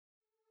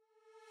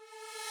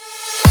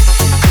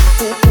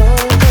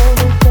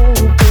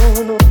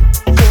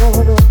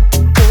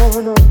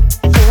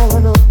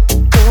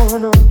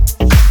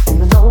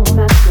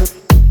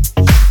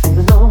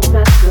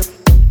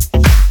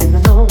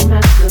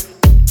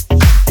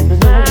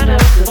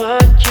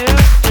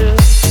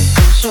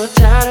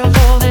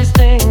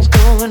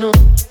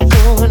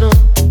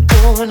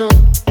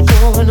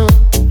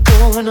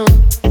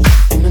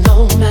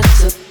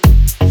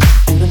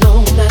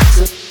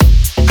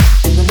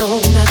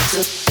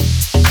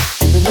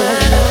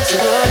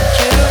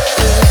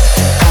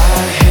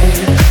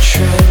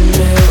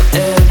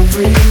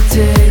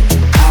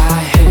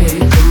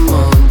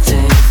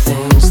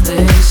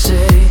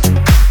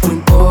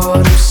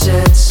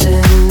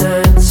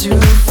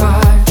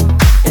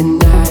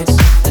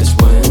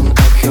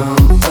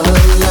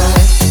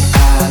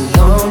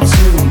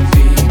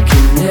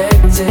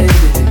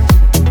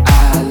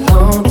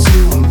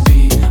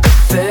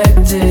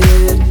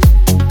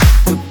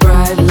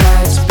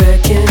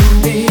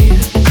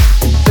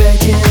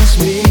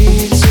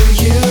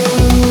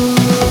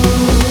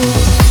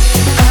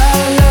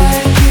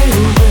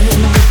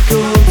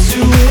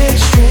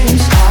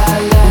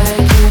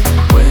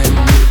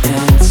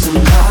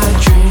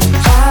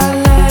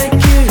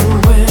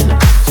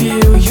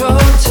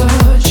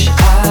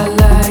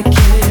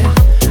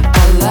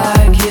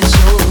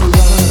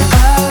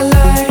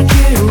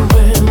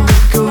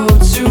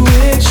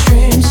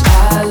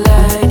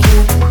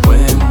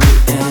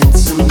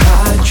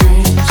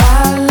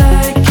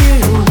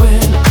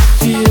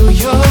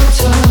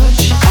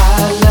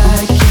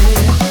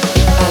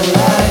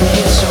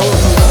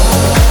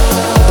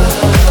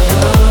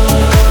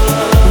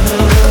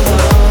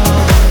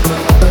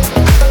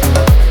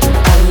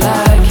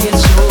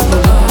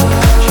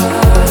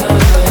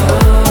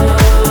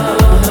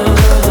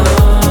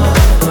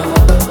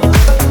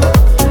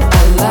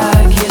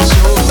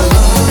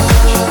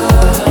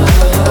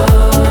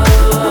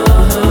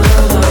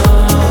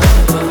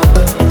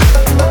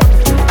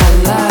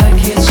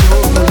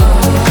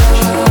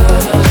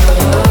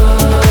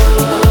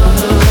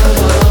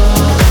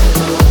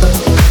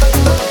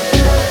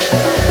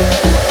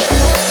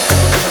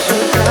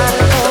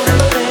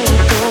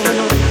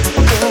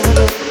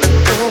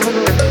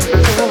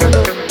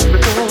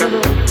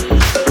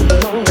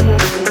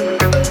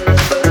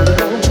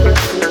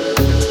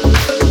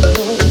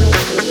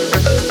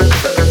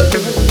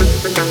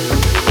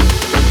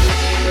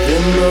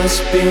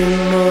must be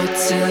more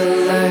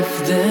to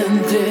life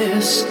than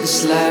this.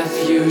 This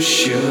life you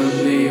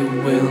surely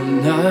will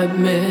not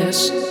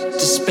miss. To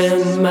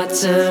spend my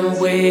time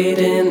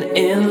waiting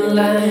in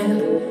line,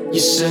 you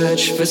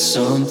search for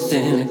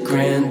something, a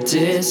grand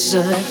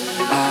design.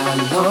 I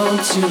long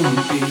to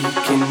be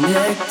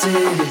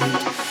connected,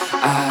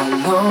 I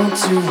long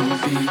to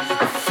be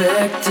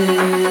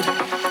affected.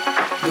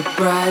 The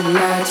bright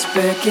lights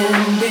beckon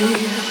me,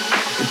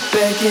 it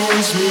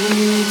beckons me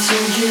to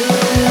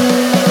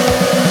you.